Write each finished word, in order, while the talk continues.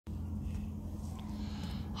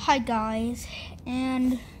Hi guys,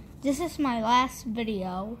 and this is my last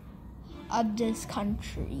video of this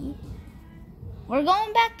country. We're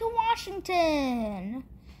going back to Washington.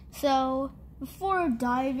 So before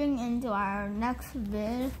diving into our next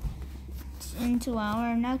vid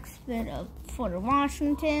for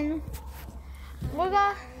Washington,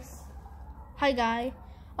 hi guys.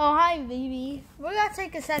 Oh, hi baby. We're gonna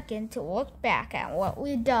take a second to look back at what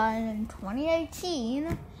we've done in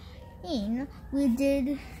 2018. We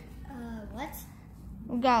did what?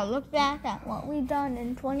 We gotta look back at what we done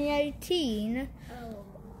in 2018.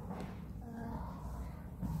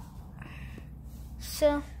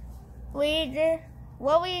 So we did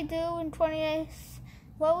what we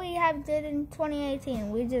have did in 2018.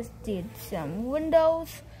 We just did some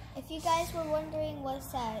windows. If you guys were wondering what's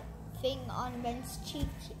that thing on Ben's cheek,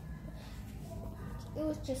 it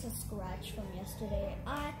was just a scratch from yesterday.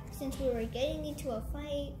 Since we were getting into a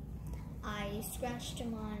fight, I scratched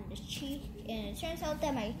him on the cheek, and it turns out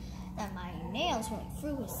that my nails went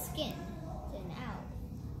through his skin and out.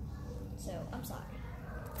 So I'm sorry.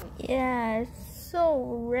 Yeah, it's so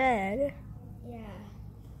red. Yeah,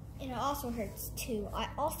 and it also hurts too. I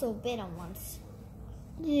also bit him once.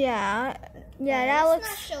 Yeah, that looks. Let's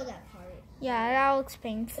not show that part. Yeah, that looks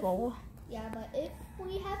painful. Yeah, but if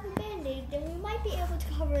we have a Band-Aid, then we might be able to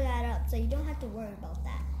cover that up, so you don't have to worry about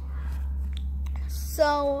that.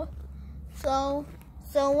 So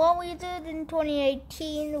what we did in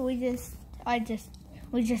 2018, we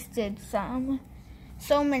just did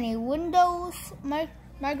so many Windows,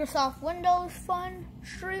 Microsoft Windows fun,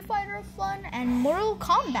 Street Fighter fun, and Mortal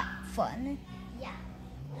Kombat fun. Yeah.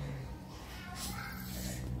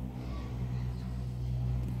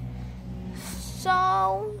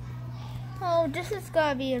 So this is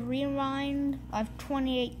gonna be a rewind of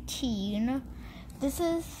 2018. This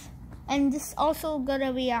is also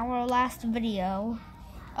gonna be our last video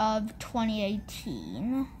of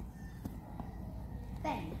 2018.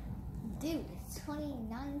 Ben, dude, it's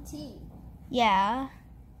 2019. Yeah,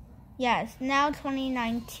 it's now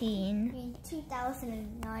 2019. I mean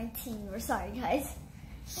 2019. We're sorry, guys.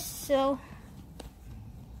 So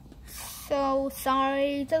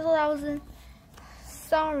sorry,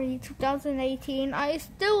 2018. I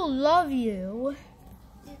still love you.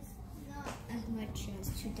 It's not as much as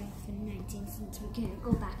 2019 since we can't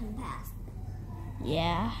go back in the past.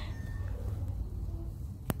 Yeah.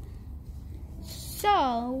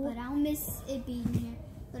 So. But I'll miss being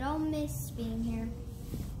here.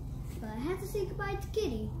 But I had to say goodbye to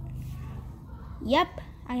Kitty. Yep,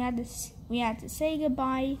 we had to say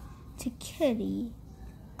goodbye to Kitty.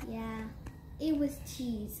 Yeah, it was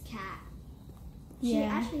T's cat. Yeah. She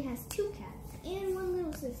actually has 2 cats and 1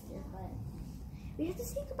 little sister, but we have to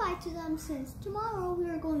say goodbye to them since tomorrow we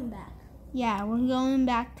are going back. Yeah, we're going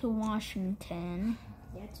back to Washington.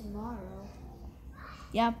 Yeah, tomorrow.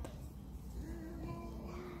 Yep.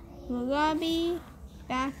 We're gonna be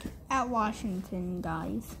back at Washington,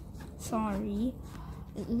 guys. Sorry.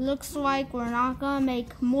 It looks like we're not gonna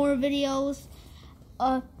make more videos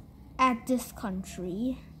at this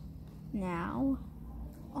country now.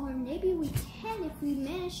 Or maybe we can if we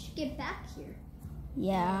manage to get back here.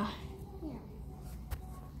 Yeah.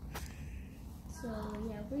 So,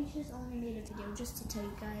 yeah, we just only made a video just to tell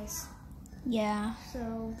you guys. Yeah.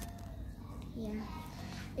 So, yeah.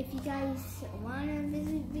 If you guys want to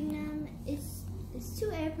visit Vietnam, it's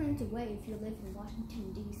 2 airplanes away if you live in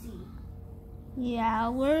Washington, D.C. Yeah,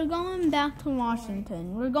 we're going back to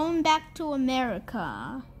Washington. We're going back to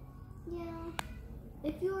America. Yeah.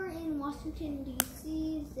 If you're in Washington,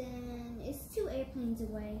 D.C., then it's 2 airplanes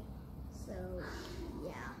away. So,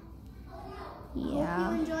 yeah. Yeah.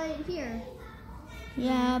 Hope you enjoy it here.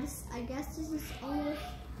 Yeah. I guess this is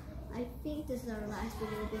I think this is our last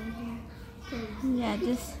video being here.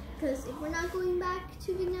 Because if we're not going back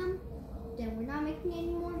to Vietnam, then we're not making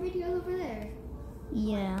any more videos over there.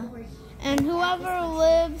 Yeah. And whoever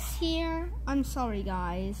lives here, I'm sorry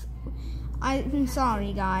guys. I'm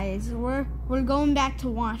sorry guys. We're going back to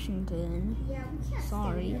Washington. Yeah, we can't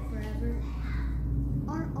stay here forever.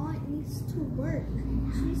 Our aunt needs to work.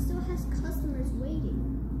 She still has customers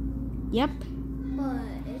waiting. Yep.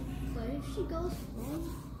 But if she goes home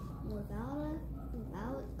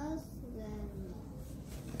without us, then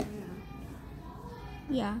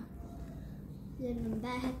yeah. Then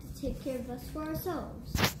that had to take care of us for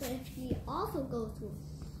ourselves. But if she also goes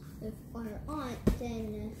with our aunt,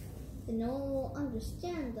 then no one will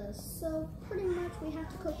understand us. So pretty much we have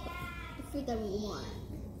to cook the food that we want.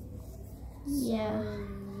 Yeah.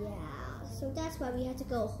 So that's why we had to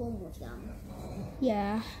go home with them.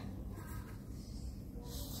 Yeah.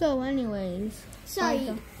 So anyways.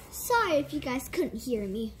 Sorry. Sorry if you guys couldn't hear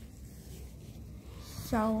me.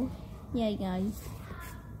 So, yeah, guys,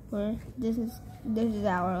 this is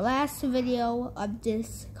our last video of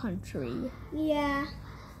this country. Yeah.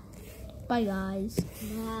 Bye, guys.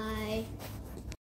 Bye.